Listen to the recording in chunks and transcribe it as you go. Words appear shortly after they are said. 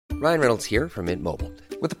Ryan Reynolds here from Mint Mobile.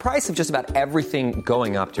 With the price of just about everything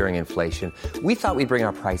going up during inflation, we thought we'd bring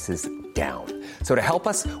our prices down. So to help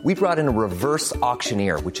us, we brought in a reverse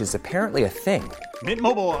auctioneer, which is apparently a thing. Mint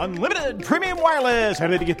Mobile Unlimited Premium Wireless. How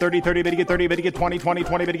to get 30, 30, bit to get 30, bit to get 20, 20,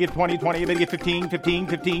 20, bit to get 20, 20, bit to get 15, 15,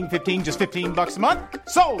 15, 15, just $15 a month?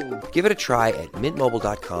 Sold! Give it a try at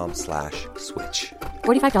mintmobile.com/switch.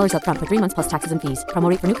 $45 up front for 3 months plus taxes and fees. Promo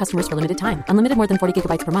rate for new customers for limited time. Unlimited more than 40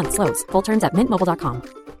 gigabytes per month. Slows full terms at mintmobile.com.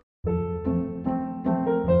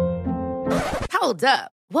 Hold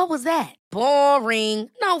up. What was that? Boring.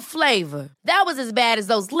 No flavor. That was as bad as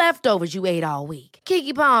those leftovers you ate all week.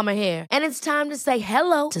 Keke Palmer here, and it's time to say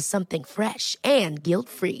hello to something fresh and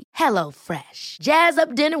guilt-free. Hello Fresh. Jazz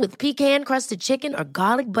up dinner with pecan-crusted chicken or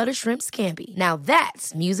garlic butter shrimp scampi. Now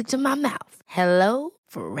that's music to my mouth. Hello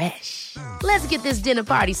Fresh. Let's get this dinner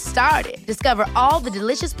party started. Discover all the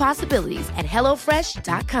delicious possibilities at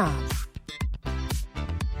hellofresh.com.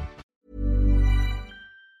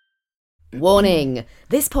 Warning!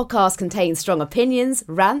 This podcast contains strong opinions,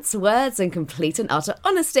 rants, words, and complete and utter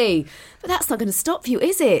honesty. But that's not going to stop you,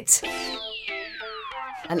 is it?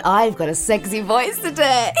 And I've got a sexy voice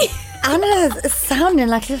today. Anna's sounding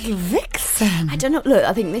like a little vixen. I don't know. Look,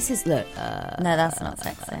 I think this is... Look. No, that's not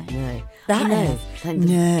sexy. No. That I know. is.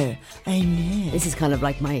 No, I know. This is kind of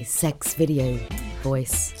like my sex video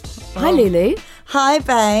voice. Hi, Lulu. Hi,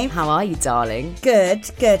 babe. How are you, darling? Good.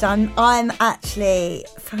 I'm actually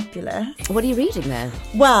fabulous. What are you reading there?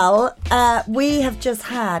 Well, we have just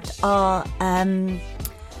had our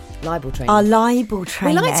Libel training. Our libel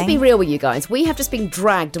training. We like to be real with you guys. We have just been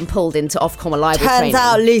dragged and pulled into Ofcom libel training. Turns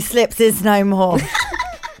out loose lips is no more.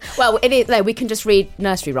 Well, it is, no, we can just read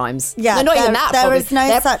nursery rhymes. Yeah, no, not even that. There is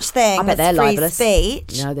no such thing. I bet they're as free libelous.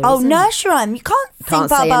 Speech. No, there oh, isn't. nursery rhyme. You can't sing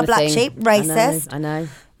say about black anything. sheep. Racist. I know.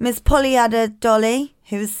 Miss Polly had a dolly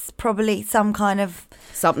who's probably some kind of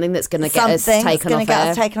something that's going to get us taken off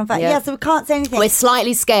air. Yeah, so we can't say anything. We're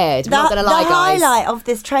slightly scared. I'm not going to lie, guys. The highlight of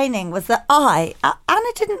this training was that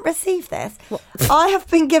Anna didn't receive this. I have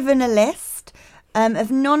been given a list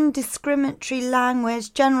of non-discriminatory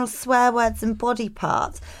language, general swear words and body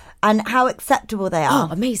parts and how acceptable they are.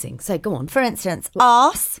 Oh, amazing. So go on. For instance,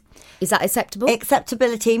 arse. Is that acceptable?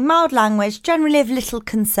 Acceptability, mild language, generally of little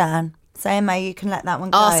concern. So, Emma, you can let that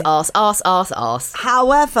one go. Arse.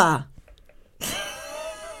 However...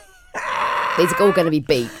 These are all going to be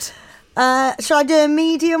beeped. Shall I do a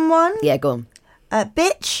medium one? Yeah, go on.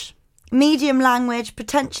 Bitch, medium language,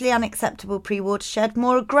 potentially unacceptable pre-watershed.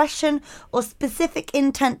 More aggression or specific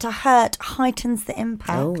intent to hurt heightens the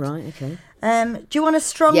impact. Oh, right, okay. Do you want a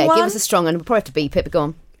strong one? Yeah, give us a strong one. We'll probably have to beep it, but go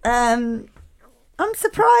on. I'm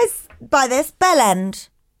surprised by this. Bellend.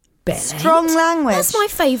 Strong language. That's my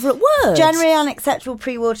favourite word. Generally unacceptable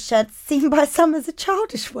pre-watershed, seen by some as a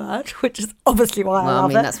childish word, which is obviously why I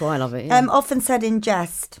love it. That's why I love it. Yeah. Often said in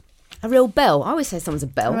jest. A real bell. I always say someone's a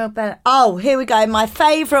bell. A real bell. Oh, here we go. My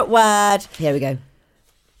favourite word. Here we go.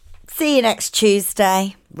 See you next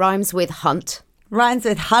Tuesday. Rhymes with hunt. Rhymes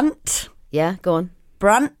with hunt. Yeah, go on.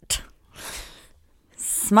 Brunt.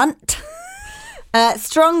 Smunt.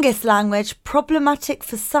 Strongest language, problematic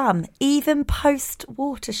for some, even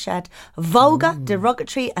post-watershed. Vulgar,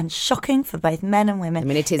 derogatory and shocking for both men and women. I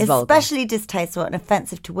mean, it is vulgar. Especially distasteful and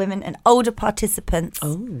offensive to women and older participants.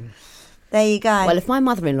 Oh. There you go. Well, if my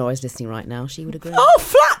mother-in-law is listening right now, she would agree. Oh,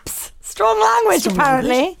 flaps! Strong language,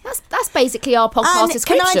 apparently. That's basically our podcast and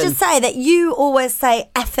description. Can I just say that you always say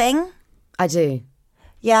effing? I do.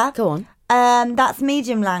 Yeah? Go on. That's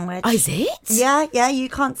medium language. Oh, is it? Yeah, you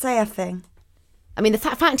can't say effing. I mean, the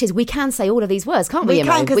fact is we can say all of these words, can't we? We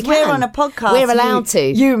can, because we're on a podcast. We're allowed to.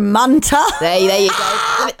 You munter. There you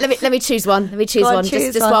go. let me choose one. Let me choose one.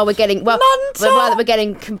 Just while we're getting... Well, while we're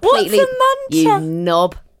getting completely... What's a munter? You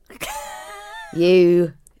knob.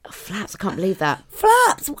 You... Oh, flaps, I can't believe that.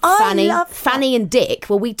 Flaps. Fanny. I love Fanny and Dick.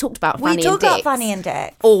 Well, we talked about Fanny and Dick. We talk about Fanny and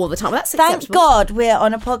Dick. All the time. That's Thank acceptable. God we're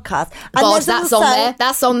on a podcast. And God, that's on there.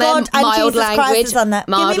 That's on there. God and Mild Jesus language. Christ is on there.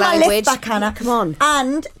 Mild Give me my language. list back, Hannah. Come on.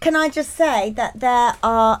 And can I just say that there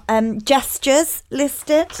are gestures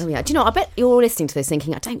listed. Oh, yeah. Do you know, I bet you're all listening to this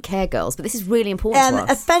thinking, I don't care, girls, but this is really important to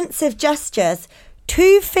us. Offensive gestures.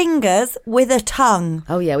 2 fingers with a tongue.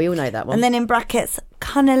 Oh, yeah, we all know that one. And then in brackets,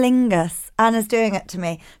 cunnilingus. Anna's doing it to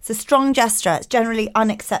me. It's a strong gesture. It's generally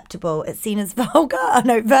unacceptable. It's seen as vulgar and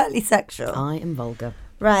overtly sexual. I am vulgar.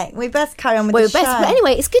 Right, we best carry on with the show. But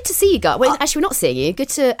anyway, it's good to see you guys. Well, actually, we're not seeing you. Good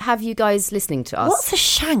to have you guys listening to us. What's a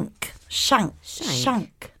shank? Shank.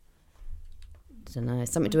 I don't know.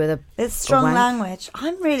 Something to do with a... It's strong wank. language.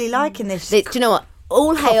 I'm really liking this. Do you know what?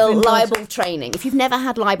 All hail Coffee libel training. If you've never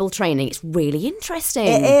had libel training, it's really interesting.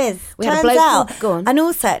 It is. We had a turns bloke out, go on. and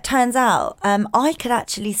also it turns out, I could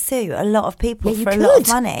actually sue a lot of people Yeah, you for a lot of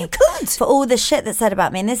could. money. You could. For all the shit that's said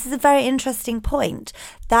about me. And this is a very interesting point,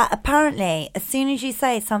 that apparently as soon as you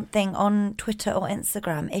say something on Twitter or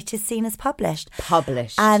Instagram, it is seen as published.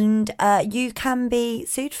 And you can be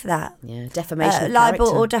sued for that. Yeah, defamation of libel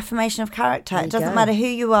character. or defamation of character. There It you doesn't go. matter who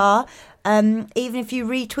you are. Even if you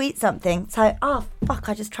retweet something. So, oh, fuck,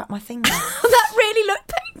 I just trapped my finger. That really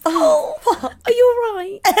looked painful. Oh, Are you all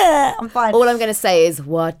right? I'm fine. All I'm going to say is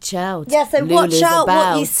watch out. Yeah, so Lulu's watch out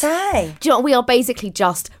about. what you say. Do you know what? We are basically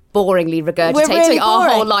just boringly regurgitating We're really our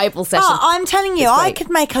whole boring. libel session. Oh, I'm telling you, It's I great. could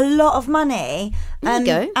make a lot of money There you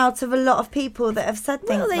go. out of a lot of people that have said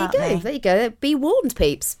things Well, there you about go. me. There you go. Be warned,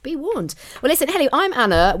 peeps. Be warned. Well, listen, hello, I'm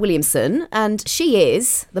Anna Williamson, and she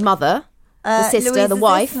is the mother, the sister, Louisa the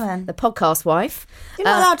wife, Zisman. the podcast wife. You're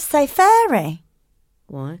not allowed to say fairy.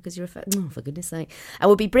 Why? Because you're for goodness sake. And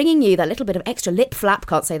we'll be bringing you that little bit of extra lip flap,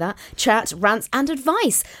 can't say that, chat, rants and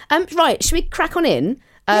advice. Right, should we crack on in?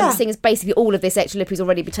 Yeah. Seeing as basically all of this extra lip has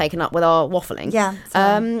already been taken up with our waffling. Yeah,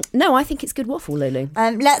 no, I think it's good waffle, Lulu.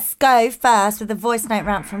 Let's go first with a voice note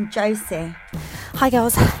rant from Josie. Hi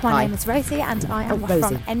girls, my Hi. name is Rosie and I am Rosie.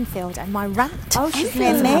 from Enfield, and my rant Oh, she's is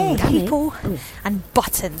near me. about people and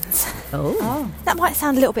buttons. Oh. That might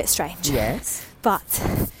sound a little bit strange, Yes. but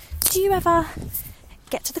do you ever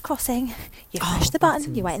get to the crossing, you push the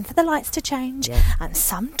button, you're waiting for the lights to change, and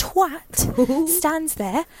some twat stands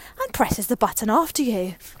there and presses the button after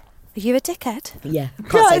you? Are you a dickhead? Yeah.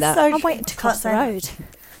 Can't say that. I'm waiting to cross the road.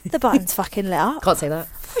 The button's fucking lit up. Can't say that.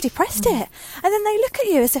 I've already pressed it. And then they look at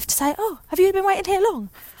you as if to say, oh, have you been waiting here long?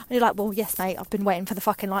 And you're like, well, yes, mate, I've been waiting for the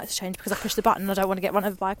fucking lights to change because I pushed the button and I don't want to get run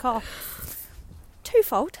over by a car.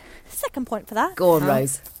 Twofold. Second point for that. Go on,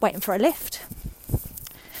 Rose. Waiting for a lift.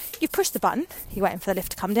 You've pushed the button, you're waiting for the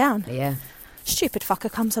lift to come down. Yeah. Stupid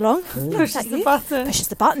fucker comes along, looks at Pushes the you, button. pushes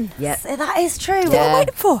the button. Yeah. So that is true. What am Yeah. I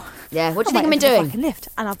waiting for? Yeah. What do you think I'm I've been waiting for the doing? fucking lift,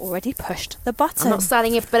 and I've already pushed the button. I'm not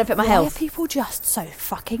standing here for the benefit of my Why are health. people just so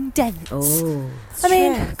fucking dense? Oh. I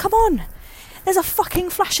mean, true. come on. There's a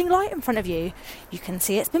fucking flashing light in front of you. You can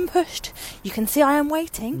see it's been pushed. You can see I am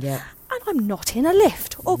waiting. Yeah. And I'm not in a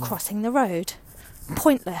lift or crossing the road.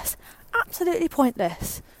 Pointless. Absolutely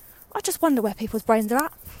pointless. I just wonder where people's brains are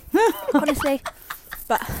at. Honestly.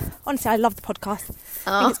 But honestly, I love the podcast.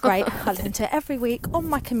 I think it's great. I listen to it every week on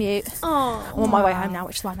my commute. I'm on my way home now,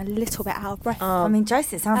 which is why I'm a little bit out of breath. I mean,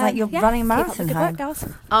 Josie, it sounds like you're Yeah, running a keep up the marathon good home. work, girls.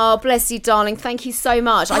 Oh, bless you, darling. Thank you so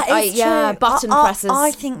much. That is yeah, true. button pressers.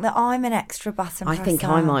 I think that I'm an extra button I presser. think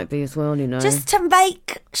I might be as well, you know. Just to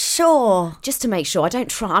make sure. Just to make sure. I don't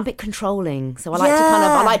try. I'm a bit controlling. So I like to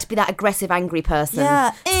I like to be that aggressive, angry person.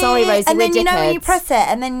 Yeah. Sorry, Rosie, and we're then you know when you dickheads. press it,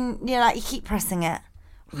 and then you keep pressing it.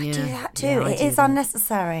 I do Yeah. that too. Yeah, I It do is that.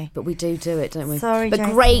 unnecessary. But we do it, don't we? Sorry, But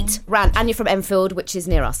Josie. great rant. And you're from Enfield, which is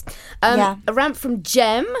near us. Yeah. A rant from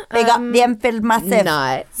Jem. Big up the Enfield massive.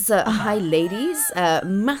 Nice. Hi, ladies.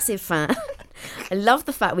 Massive fan. I love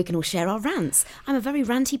the fact we can all share our rants. I'm a very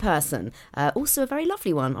ranty person. Also a very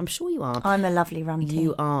lovely one. I'm sure you are. I'm a lovely ranty.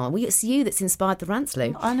 You are. Well, it's you that's inspired the rants,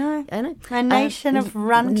 Lou. I know. I know. A nation of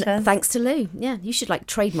ranters. Thanks to Lou. Yeah, you should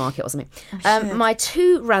trademark it or something. should. My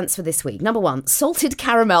 2 rants for this week. Number 1, salted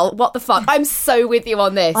caramel. What the fuck? I'm so with you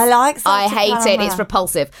on this. I like I salted hate it. caramel. It's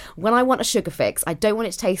repulsive. When I want a sugar fix, I don't want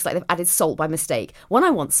it to taste like they've added salt by mistake. When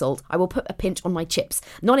I want salt, I will put a pinch on my chips,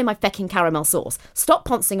 not in my fecking caramel sauce. Stop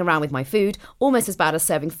poncing around with my food. Almost as bad as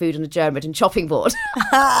serving food on a germ-ridden chopping board.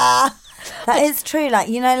 That is true.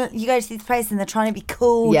 You go to these places and they're trying to be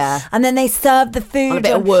cool. Yeah. And then they serve the food On a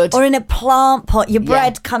bit of wood. or in a plant pot. Your Yeah.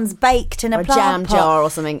 bread comes baked in a Or a plant jam pot. jar or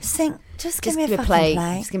something. Just give me a fucking plate.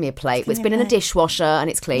 plate. Just give me a plate. Just give It's me been a in a plate. dishwasher and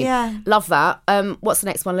it's clean. Yeah. Love that. What's the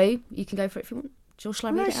next one, Lou? You can go for it if you want. Shall I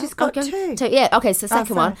read No, it she's out? got Okay. two. Yeah, okay, so the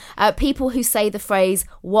second one. People who say the phrase,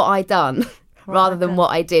 what I done, rather than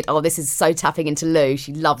what I did. Oh, this is so tapping into Lou.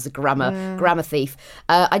 She loves a grammar thief.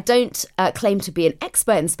 I don't claim to be an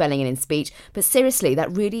expert in spelling and in speech, but seriously,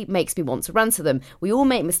 that really makes me want to run to them. We all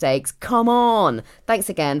make mistakes. Come on. Thanks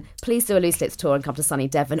again. Please do a Loose Lips tour and come to sunny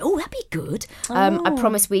Devon. Oh, that'd be good. I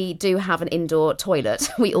promise we do have an indoor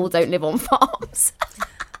toilet. We all don't live on farms.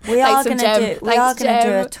 We are Thanks, going Jem. to do Thanks, a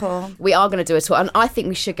Jem. tour. We are going to do a tour, and I think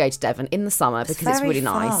we should go to Devon in the summer because it's very really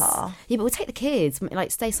nice. far. Yeah, but we'll take the kids,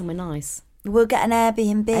 stay somewhere nice. We'll get an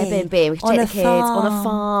Airbnb. We can take the kids on a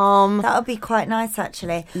farm. That would be quite nice,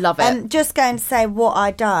 actually. Love it. Just going to say what I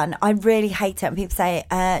done. I really hate it when people say,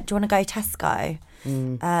 do you want to go Tesco? Do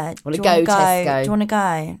you Wanna wanna go Tesco? Do you want to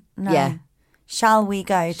go? No. Yeah. Shall we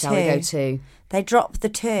go Shall we go too? They dropped the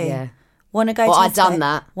 2. Yeah. Want to go Well, to I've done Tesco?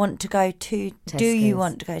 that. Want to go to... Do Tesco's. you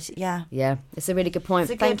want to go to... Yeah. Yeah, it's a really good point.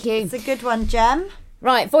 Thank you. It's a good one, Jem.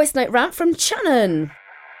 Right, voice note rant from Shannon.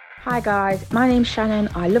 Hi guys, my name's Shannon.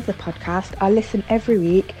 I love the podcast. I listen every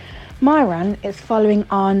week. My rant is following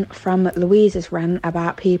on from Louise's rant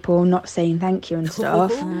about people not saying thank you and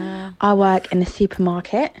stuff. I work in a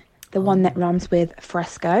supermarket, the one that rhymes with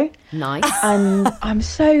Fresco. Nice. And I'm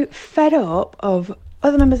so fed up of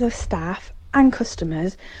other members of staff and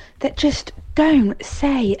customers that just don't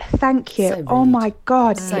say thank you. So Oh rude. my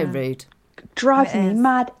God. So rude. Drives It me is.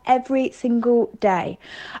 mad every single day.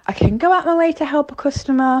 I can go out my way to help a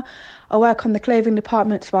customer. I work on the clothing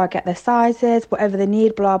department so I get their sizes, whatever they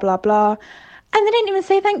need, blah, blah, blah. And they don't even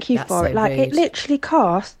say thank you That's for so it. Like, it rude. literally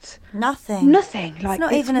costs Nothing. nothing. Like,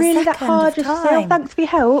 not it's even a really that second hard of just to say, oh, time. thanks for your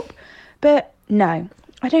help. But no,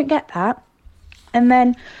 I don't get that. And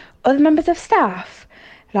then other members of staff,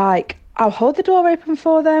 like, I'll hold the door open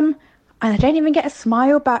for them and I don't even get a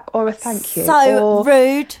smile back or a thank you. So or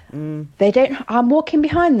rude. they don't. I'm walking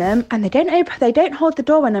behind them and they don't hold the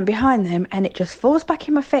door when I'm behind them, and it just falls back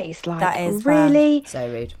in my face. Like, That is really? So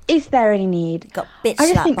rude. Is there any need? Got bitch I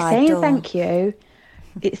just slapped think by a saying door. thank you,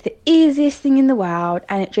 it's the easiest thing in the world,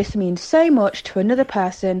 and it just means so much to another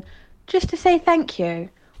person just to say thank you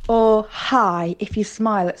or hi if you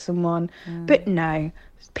smile at someone. But no,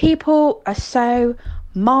 people are so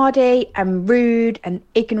mardy and rude and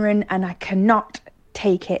ignorant, and I cannot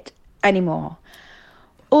take it anymore.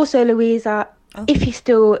 Also, Louisa, if you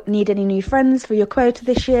still need any new friends for your quota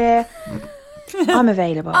this year, I'm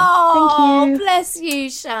available. Oh, Thank you. bless you,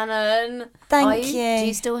 Shannon. Thank Are you. Do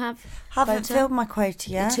you still have Haven't quota? filled my quota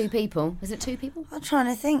yet. 2 people. Is it 2 people? I'm trying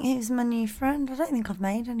to think who's my new friend. I don't think I've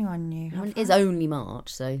made anyone new. Well, it is only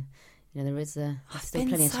March, so there is there's I've still been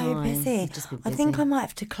plenty so of time. busy. You've just been I busy. think I might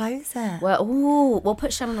have to close it. Well, we'll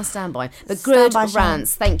put Shannon on standby. But Stand good by, Shannon.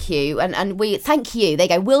 rants, thank you, and we thank you. There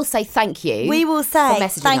you go. We'll say thank you. We will for say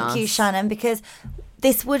messaging thank you, us. Shannon, because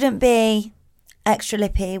this wouldn't be Extra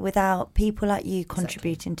Lippy without people like you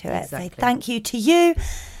contributing to it. So Exactly. thank you to you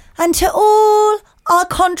and to all our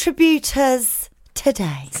contributors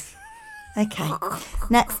today. Okay.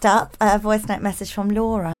 Next up, a voice note message from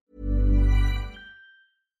Laura.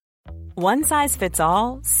 One size fits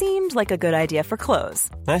all seemed like a good idea for clothes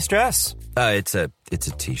Nice dress. It's a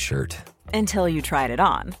t-shirt. until you tried it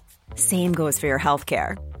on. Same goes for your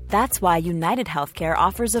healthcare. That's why United Healthcare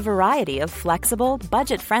offers a variety of flexible,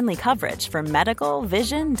 budget-friendly coverage for medical,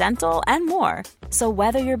 vision, dental, and more. So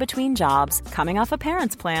whether you're between jobs, coming off a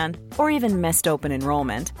parent's plan, or even missed open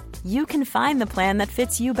enrollment, you can find the plan that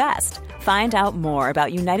fits you best. Find out more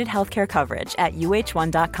about United Healthcare coverage at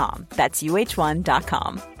uh1.com. That's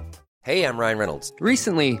uh1.com. Hey, I'm Ryan Reynolds.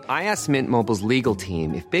 Recently, I asked Mint Mobile's legal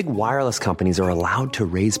team if big wireless companies are allowed to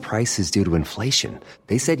raise prices due to inflation.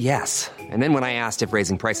 They said yes. And then when I asked if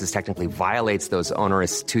raising prices technically violates those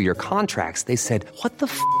onerous 2-year contracts, they said, "What the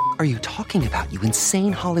f*** are you talking about, you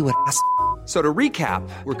insane Hollywood ass?" So to recap,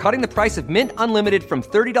 we're cutting the price of Mint Unlimited from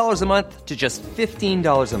 $30 a month to just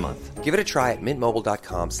 $15 a month. Give it a try at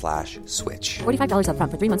mintmobile.com/switch. $45 up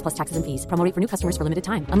front for 3 months plus taxes and fees. Promo rate for new customers for limited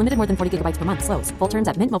time. Unlimited more than 40 gigabytes per month. Slows full terms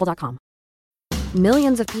at mintmobile.com.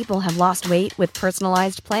 Millions of people have lost weight with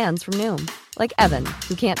personalized plans from Noom. Like Evan,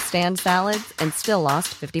 who can't stand salads and still lost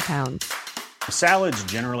 50 pounds. Salads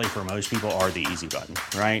generally for most people are the easy button,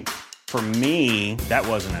 right? For me, that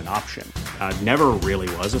wasn't an option. I never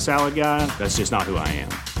really was a salad guy. That's just not who I am.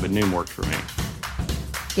 But Noom worked for me.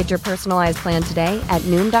 Get your personalized plan today at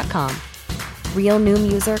Noom.com. Real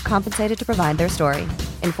Noom user compensated to provide their story.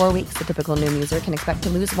 In 4 weeks, the typical Noom user can expect to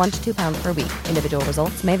lose 1 to 2 pounds per week. Individual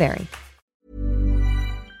results may vary.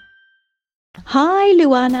 Hi,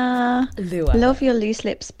 Luana. Love your Loose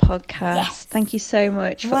Lips podcast. Yes. Thank you so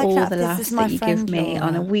much for Work all out the this laughs is my that you friend give me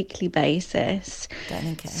on a Laura. weekly basis. Don't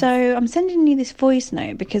think it is. So I'm sending you this voice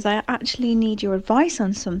note because I actually need your advice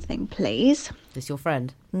on something, please. This your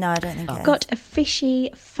friend? No, I don't think it is. Got a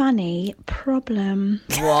fishy, funny problem.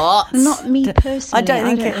 What? Not me personally. I don't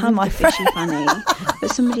think it is have my the fishy funny,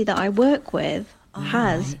 but somebody that I work with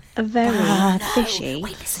has a very fishy,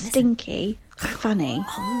 stinky funny,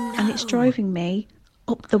 and it's driving me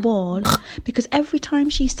up the wall because every time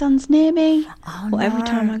she stands near me or every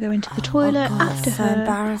time I go into the toilet after so her,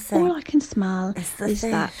 embarrassing. all I can smell It's the is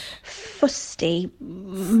that fish. fusty,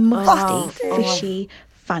 musty, fishy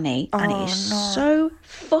funny, and it is so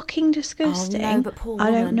fucking disgusting. but poor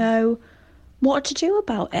I don't woman. know what to do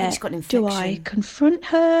about think it. she's got an Do I infection. confront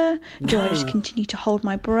her? Do I just continue to hold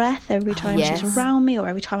my breath every time yes. she's around me, or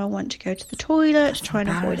every time I want to go to the toilet to try and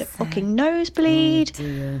avoid a embarrassing. fucking nosebleed?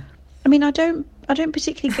 Dear. I mean, I don't I don't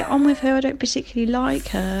particularly get on with her. I don't particularly like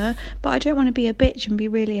her, but I don't want to be a bitch and be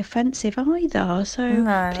really offensive either.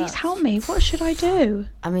 So please help me. What should I do?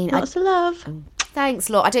 I mean, lots of love. Thanks,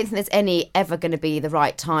 Laura. I don't think there's ever going to be the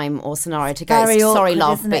right time or scenario to go, Very sorry, awkward,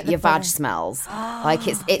 love, isn't but it, the your vag problem? smells. Like,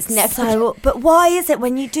 it's never... So, but why is it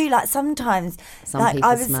when you do, like, sometimes... Some like, people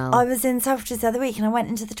I was smell. in Selfridges the other week and I went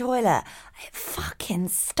into the toilet. It fucking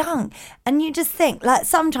stunk. And you just think, like,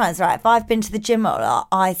 sometimes, right, if I've been to the gym a lot,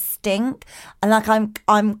 I stink. And, like,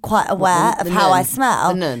 I'm quite aware of how I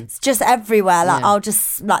smell. It's just everywhere. Like, I'll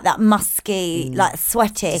just, like, that musky, like,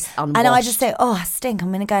 sweaty. And I just think, oh, I stink. I'm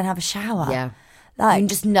going to go and have a shower. Yeah. Like, you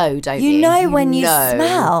just know, don't you? You know when you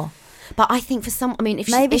smell. But I think for some, I mean, if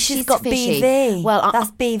she's got fishy, BV. well,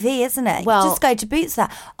 that's BV, isn't it? Well, just go to Boots.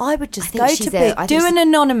 I would just think go she's to a- Boots. Do an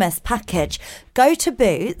anonymous package. Go to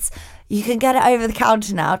Boots. You can get it over the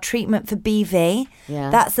counter now. Treatment for BV. Yeah.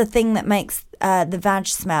 That's the thing that makes the vag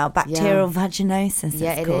smell. Bacterial vaginosis.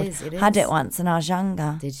 Yeah, it's it called. is, it Had is. it once when I was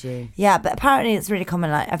younger. Did you? Yeah, but apparently it's really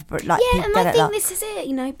common. Like, everybody, like Yeah, people and get I it. think Like, this is it,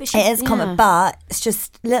 you know. But it is common, but it's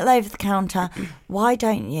just little over the counter. Why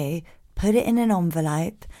don't you put it in an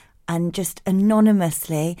envelope and just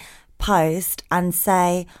anonymously post and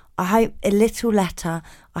say, I hope a little letter.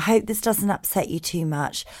 I hope this doesn't upset you too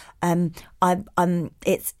much.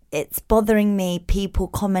 It's bothering me, people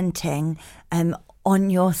commenting on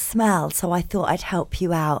your smell, so I thought I'd help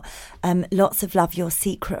you out. Lots of love, your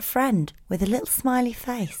secret friend, with a little smiley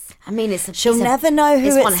face. I mean, she'll never know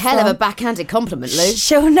who it's one hell of from. a backhanded compliment, Lou.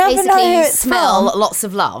 She'll never Basically, know who you it's smell from. lots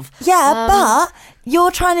of love. Yeah, but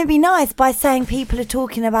you're trying to be nice by saying people are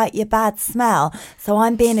talking about your bad smell. So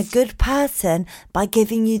I'm being a good person by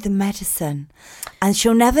giving you the medicine. And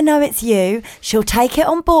she'll never know it's you. She'll take it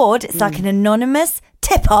on board. It's like an anonymous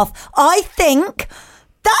tip-off. I think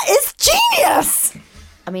that is genius.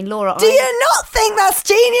 I mean, Laura, Do you not think that's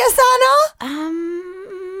genius, Anna?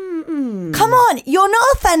 Come on, you're not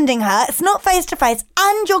offending her. It's not face to face,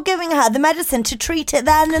 and you're giving her the medicine to treat it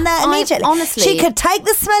then and there immediately. Honestly, she could take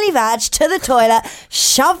the smelly vag to the toilet,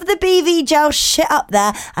 shove the BV gel shit up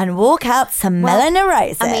there, and walk out some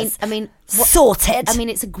melanorosis. I mean, sorted. I mean,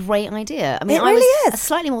 it's a great idea. I mean, It really is. A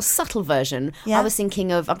slightly more subtle version. Yeah. I was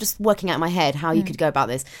thinking of. I'm just working out in my head how you could go about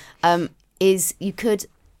this. Is you could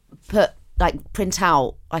print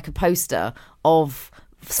out like a poster of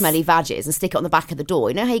smelly vages and stick it on the back of the door.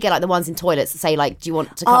 You know how you get like the ones in toilets that say like, do you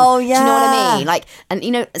want to come? Oh, yeah. Do you know what I mean? Like, and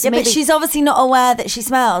you know, so yeah, but she's obviously not aware that she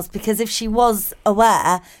smells, because if she was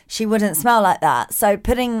aware, she wouldn't smell like that. So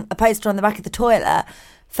putting a poster on the back of the toilet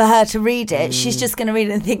for her to read it, she's just going to read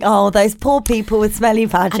it and think, oh, those poor people with smelly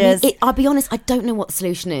vages. I mean, I'll be honest, I don't know what the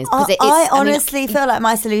solution is. I honestly feel like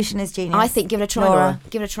my solution is genius. I think give it a try, Laura.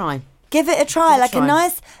 Give it a try. Give it a try, like a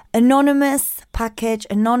nice anonymous package,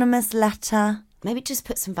 anonymous letter. Maybe just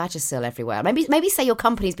put some Vagisil everywhere. Maybe say your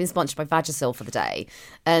company's been sponsored by Vagisil for the day,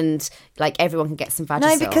 and like everyone can get some Vagisil.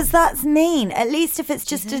 No, because that's mean. At least if it's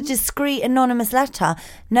just a discreet anonymous letter,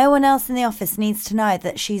 no one else in the office needs to know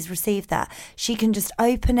that she's received that. She can just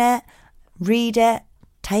open it, read it,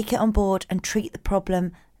 take it on board, and treat the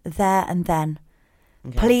problem there and then.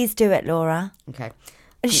 Okay. Please do it, Laura. Okay.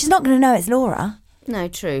 And she's not going to know it's Laura. No,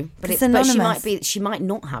 true. But it's anonymous. She might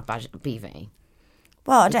not have BV.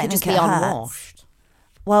 Well, I don't think just it be hurts. unwashed.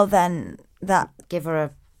 Well, then give her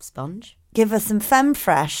a sponge. Give her some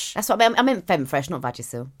Femfresh. That's what I meant. Femfresh, not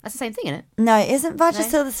Vagisil. That's the same thing, isn't it? No, isn't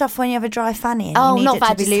Vagisil the stuff when you have a dry fanny? And Oh, you need not it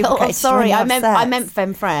to be Vagisil. lubricated Oh, sorry, when you I have meant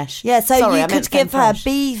sex? Femfresh. Yeah, so Sorry, you I could meant give her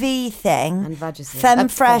Femfresh. BV thing And Vagisil.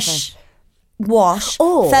 Femfresh wash,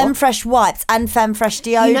 Or Femfresh wipes, and Femfresh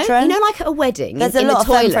deodorant. You know, like at a wedding. There's in a lot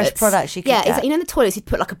the of toilets, Femfresh products you can Yeah, get. you know, in the toilets, you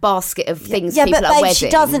put like a basket of things Yeah, for people but at a babe, wedding. she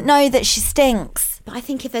doesn't know that she stinks. But I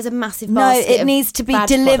think if there's a massive No, basket it needs to be of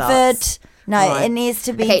delivered. products- No, Right. it needs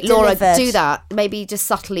to be Okay, delivered. Laura, do that. Maybe just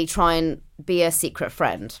subtly try and be a secret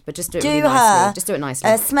friend, but just do it really Do nicely. her Just do it nicely.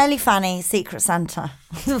 a smelly fanny secret Santa.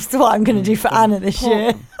 That's what I'm going to do for Anna this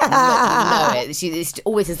year. She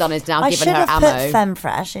always has done is now I given should her have ammo. put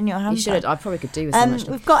Femfresh in your handbag. You should. I probably could do with so much.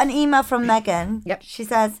 We've got an email from Megan. Yep. She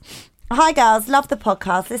says, "Hi girls, love the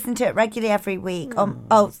podcast. Listen to it regularly every week.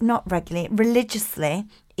 Not regularly, religiously.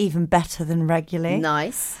 Even better than regularly.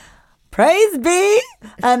 Nice. Praise be.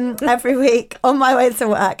 Every week on my way to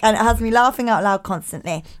work, and it has me laughing out loud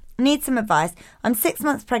constantly. Need some advice. I'm 6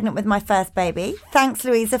 months pregnant with my first baby. Thanks,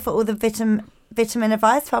 Louisa, for all the vitamin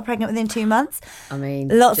advice. Fell pregnant within 2 months. I mean,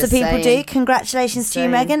 lots of just people saying. do. Congratulations to you,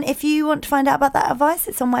 Megan. If you want to find out about that advice,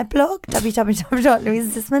 it's on my blog,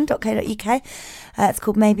 www.louisasisman.co.uk. It's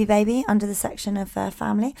called Maybe Baby, under the section of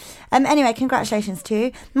family. Anyway, congratulations to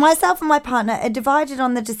you. Myself and my partner are divided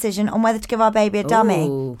on the decision on whether to give our baby a dummy.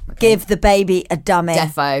 Ooh, okay. Give the baby a dummy.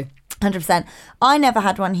 Defo. 100%. I never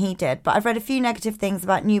had one, he did, but I've read a few negative things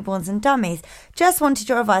about newborns and dummies. Just wanted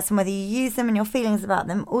your advice on whether you use them and your feelings about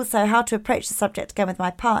them. Also, how to approach the subject again with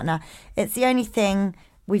my partner. It's the only thing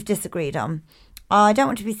we've disagreed on. I don't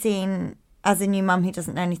want to be seen as a new mum who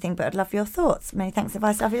doesn't know anything, but I'd love your thoughts. Many thanks,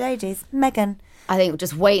 advice, lovely ladies. Megan. I think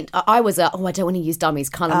just wait. I was I don't want to use dummies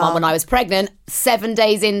kind of mum when I was pregnant. 7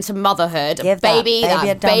 days into motherhood, baby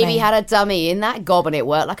had a dummy in that gob and it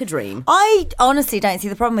worked like a dream. I honestly don't see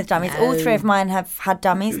the problem with dummies. No. All 3 of mine have had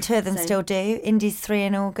dummies. 2 of them still do. Indy's 3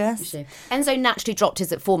 in August. Enzo naturally dropped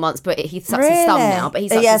his at 4 months, but he sucks his thumb now. But he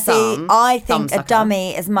sucks his thumb. I think a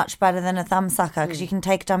dummy is much better than a thumb sucker because you can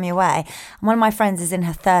take a dummy away. And one of my friends is in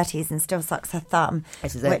her 30s and still sucks her thumb,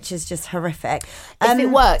 which is just horrific. If it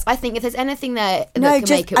works, I think if there's anything there that can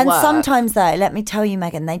make it work. And sometimes though, let me tell you,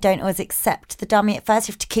 Megan, they don't always accept the dummy at first.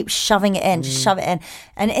 You have to keep shoving it in, just shove it in,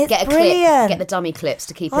 and it's brilliant. Get the dummy clips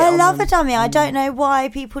to keep it. I love a dummy. I don't know why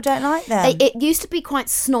people don't like them. It used to be quite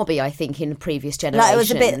snobby, I think, in previous generations. Like it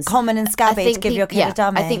was a bit common and scabby to give your kid a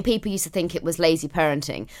dummy. I think people used to think it was lazy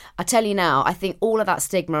parenting. I tell you now, I think all of that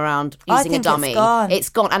stigma around using a dummy, it's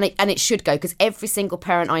gone, and it should go, because every single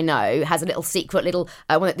parent I know has a little secret little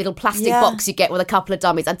plastic box you get with a couple of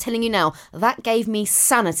dummies. I'm telling you now, that gave me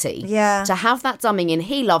sanity. To have that dummy in.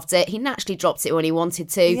 He loved it. He naturally dropped it when he wanted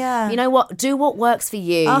to. You know what? Do what works for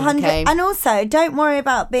you. 100. Okay? And also, don't worry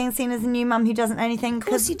about being seen as a new mum who doesn't know anything. Of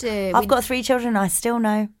course you do. I've got 3 children. I still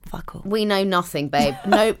know fuck all. We know nothing, babe.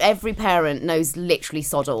 No, every parent knows literally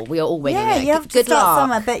sod all. We are all winging it. You have to start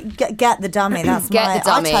somewhere, but get the dummy. That's the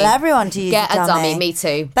dummy. I tell everyone to use a dummy. Me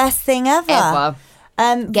too. Best thing ever.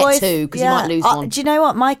 Get 2 because you might lose one. Do you know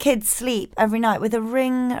what? My kids sleep every night with a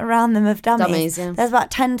ring around them of dummies. There's about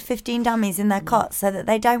 10 to 15 dummies in their cots so that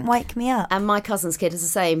they don't wake me up. And my cousin's kid is the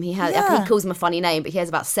same. He calls them a funny name, but he has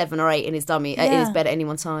about 7 or 8 in his dummy in his bed at any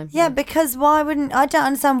one time. Because I don't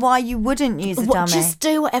understand why you wouldn't use a dummy. Just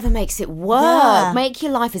do whatever makes it work. Make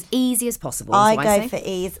your life as easy as possible. I go for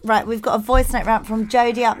ease. Right, we've got a voice note rant from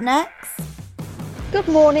Jodie up next. Good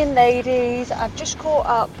morning, ladies. I've just caught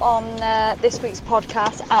up on this week's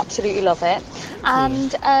podcast. Absolutely love it.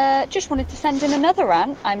 And just wanted to send in another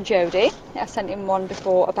rant. I'm Jodie. I sent in one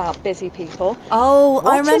before about busy people. Oh,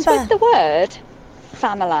 I remember. What is with the word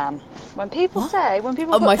famalam? When people put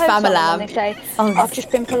posts on and they say, I've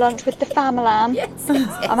just been for lunch with the famalam.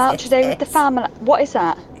 I'm out today with the famalam. What is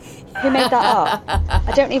that? Who made that up?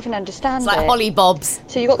 I don't even understand it. It's like Holly Bobs.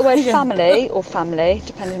 So you got the word family or family,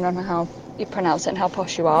 depending on how you pronounce it and how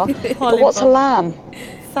posh you are. But what's a lamb?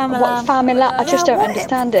 What's family? I just don't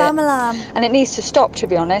understand it. And it needs to stop, to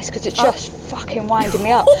be honest, because it's just fucking winding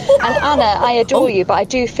me up. And Anna, I adore you, but I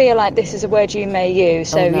do feel like this is a word you may use.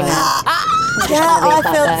 So, you know, I'm just gonna leave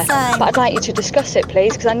that there. But I'd like you to discuss it,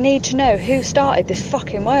 please, because I need to know who started this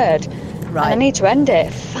fucking word. Right. And I need to end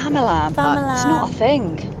it. Famalam. It's not a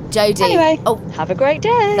thing. Jodie. Anyway, have a great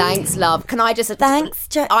day. Thanks, love. Can I just... Thanks,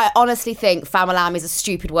 Jodie. I honestly think famalam is a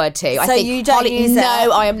stupid word too. So you don't use it?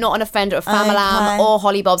 No, I am not an offender of famalam or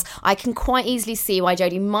Holly Bobs. I can quite easily see why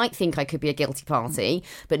Jodie might think I could be a guilty party,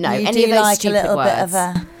 but no, any of those like stupid a little words. Bit of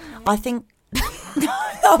a... I think...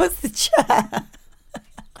 that was the chair.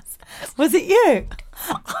 Was it you?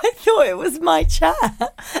 I thought it was my chair.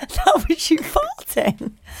 That was you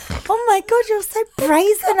farting. Oh my God, you're so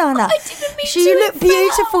brazen, Anna. I didn't mean You look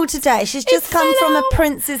beautiful today. She's just come from a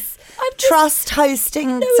Princess Trust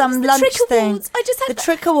hosting some lunch thing. I just had the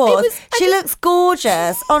Trick Awards. She looks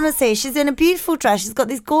gorgeous. Honestly, she's in a beautiful dress. She's got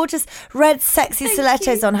these gorgeous red, sexy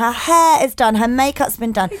stilettos on. Her hair is done. Her makeup's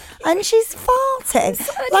been done. And she's farted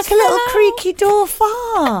like a little creaky door fart.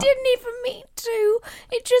 I didn't even mean to.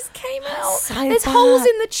 It just came out. There's holes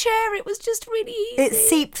in the chair. It was just really easy. It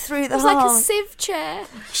seeped through the hole. It was like a sieve chair.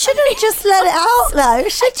 You shouldn't just let it out, though,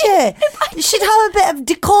 should you? You should have a bit of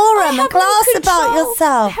decorum and class about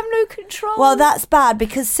yourself. I have no control. Well, that's bad,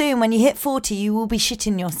 because soon when you hit 40, you will be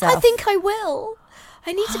shitting yourself. I think I will.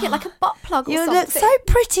 I need to get like a butt plug or something. You look so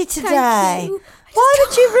pretty today. Thank you. Why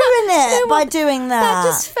would you ruin it by doing that? That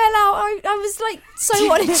just fell out. I was like so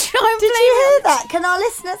wanting to try and Did you hear that? Can our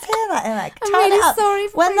listeners hear that? I'm really sorry.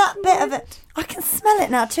 When that bit of it, I can smell it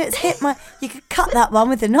now too. It's hit my. You could cut that one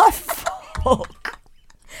with a knife. I'm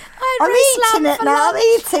eating it now. I'm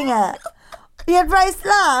eating it. You had roast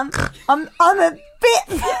lamb. I'm a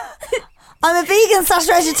bit. I'm a vegan /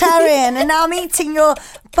 vegetarian, and now I'm eating your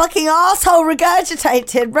fucking arsehole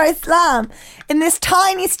regurgitated roast lamb in this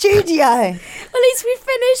tiny studio. At least we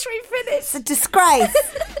finished. It's a disgrace.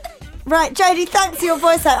 Right, Jodie, thanks for your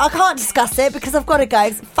voice out. I can't discuss it because I've got to go.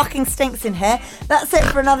 It fucking stinks in here. That's it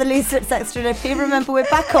for another Loose Lips Extra Lippy. Remember, we're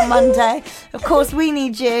back on Monday. Of course, we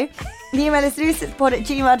need you. The email is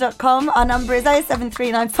looselipspod@gmail.com. Our number is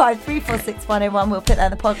 07395346101. We'll put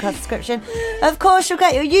that in the podcast description. Of course, you'll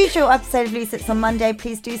get your usual episode of Loose Lips on Monday.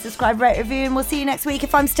 Please do subscribe, rate, review, and we'll see you next week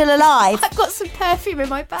if I'm still alive. I've got some perfume in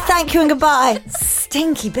my bag. Thank you and goodbye.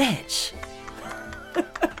 Stinky bitch.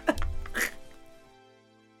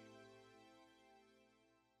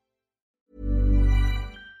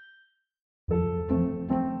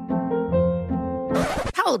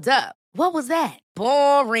 Hold up. What was that?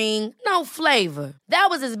 Boring. No flavor. That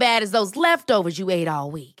was as bad as those leftovers you ate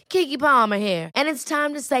all week. Keke Palmer here, and it's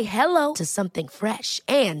time to say hello to something fresh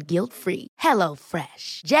and guilt-free. Hello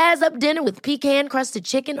Fresh. Jazz up dinner with pecan-crusted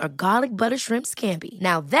chicken or garlic butter shrimp scampi.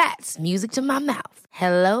 Now that's music to my mouth.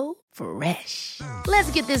 Hello Fresh.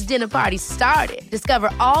 Let's get this dinner party started.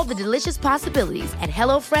 Discover all the delicious possibilities at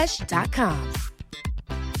hellofresh.com.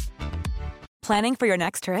 Planning for your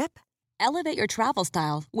next trip? Elevate your travel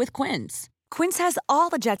style with Quince. Quince has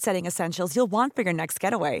all the jet-setting essentials you'll want for your next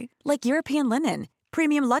getaway, like European linen,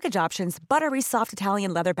 premium luggage options, buttery soft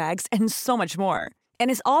Italian leather bags, and so much more.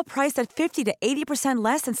 And is all priced at 50 to 80%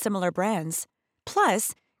 less than similar brands.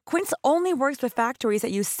 Plus, Quince only works with factories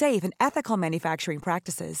that use safe and ethical manufacturing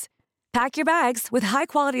practices. Pack your bags with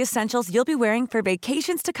high-quality essentials you'll be wearing for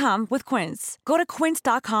vacations to come with Quince. Go to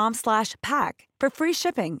quince.com/pack for free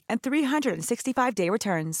shipping and 365-day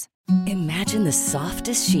returns. Imagine the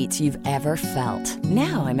softest sheets you've ever felt.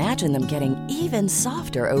 Now imagine them getting even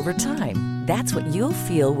softer over time. That's what you'll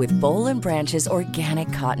feel with Boll & Branch's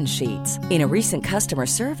organic cotton sheets. In a recent customer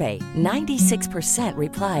survey, 96%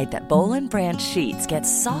 replied that Boll & Branch sheets get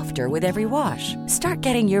softer with every wash. Start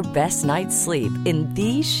getting your best night's sleep in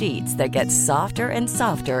these sheets that get softer and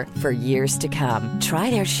softer for years to come. Try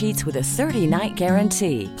their sheets with a 30-night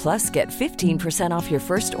guarantee. Plus, get 15% off your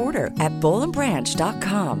first order at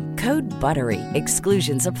bollandbranch.com. Code BUTTERY.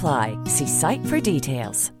 Exclusions apply. See site for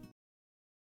details.